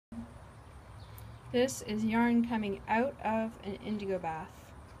This is yarn coming out of an indigo bath,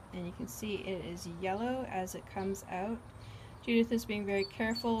 and you can see it is yellow as it comes out. Judith is being very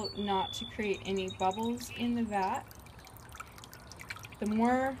careful not to create any bubbles in the vat. The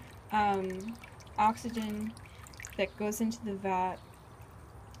more oxygen that goes into the vat,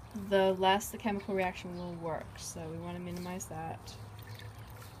 the less the chemical reaction will work, so we want to minimize that.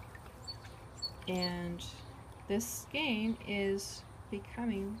 And this skein is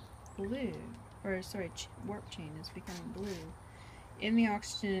becoming blue, or sorry, warp chain is becoming blue. In the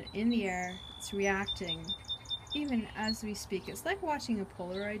oxygen, in the air, it's reacting even as we speak. It's like watching a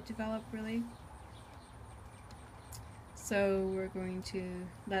Polaroid develop, really. So we're going to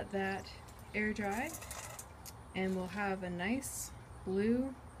let that air dry, and we'll have a nice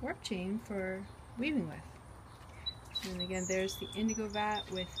blue warp chain for weaving with. And again, there's the indigo vat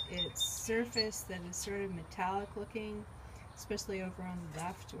with its surface that is sort of metallic looking, especially over on the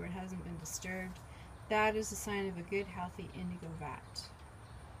left where it hasn't been disturbed. That is a sign of a good, healthy indigo vat.